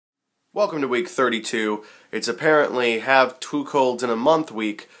Welcome to week 32. It's apparently have two colds in a month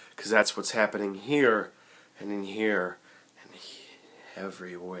week, because that's what's happening here, and in here, and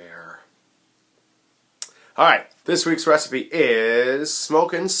everywhere. Alright, this week's recipe is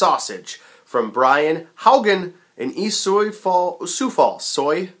Smokin Sausage from Bryan Haugen in East Sioux Falls.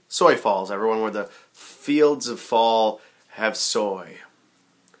 Soy Falls, everyone, where the fields of fall have soy.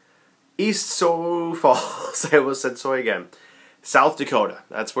 East Sioux Falls, I almost said soy again. South Dakota,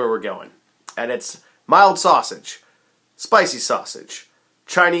 that's where we're going. And it's mild sausage, spicy sausage,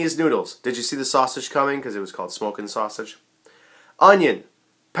 Chinese noodles. Did you see the sausage coming? Because it was called Smokin Sausage. Onion,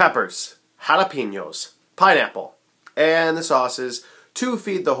 peppers, jalapenos, pineapple. And the sauces, 2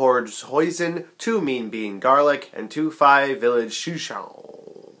 feed the hordes hoisin, 2 mean bean garlic, and 2 5 village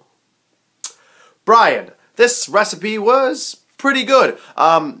shushao. Brian, this recipe was pretty good.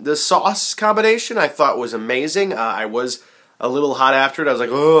 The sauce combination I thought was amazing. I was a little hot after it. I was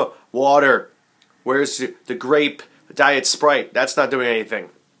like, oh, water. Where's the grape diet Sprite? That's not doing anything.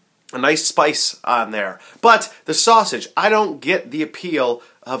 A nice spice on there. But the sausage, I don't get the appeal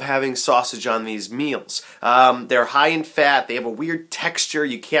of having sausage on these meals. They're high in fat. They have a weird texture.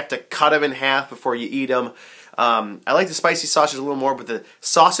 You have to cut them in half before you eat them. I like the spicy sausage a little more, but the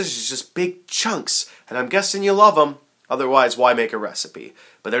sausage is just big chunks. And I'm guessing you love them. Otherwise, why make a recipe?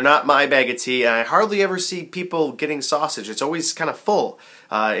 But they're not my bag of tea, and I hardly ever see people getting sausage. It's always kind of full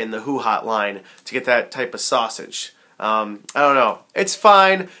in the HuHot line to get that type of sausage. I don't know. It's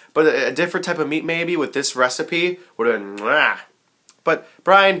fine, but a different type of meat maybe with this recipe would have been mwah. But,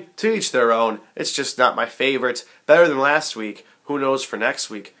 Brian, to each their own. It's just not my favorite. Better than last week. Who knows for next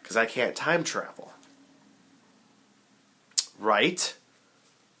week, because I can't time travel. Right?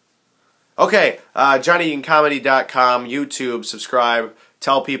 Okay, JohnnyEganComedy.com, YouTube, subscribe,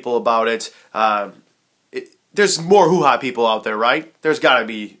 tell people about it. There's more HuHot people out there, right? There's gotta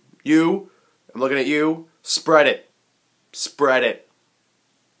be you. I'm looking at you. Spread it. Spread it.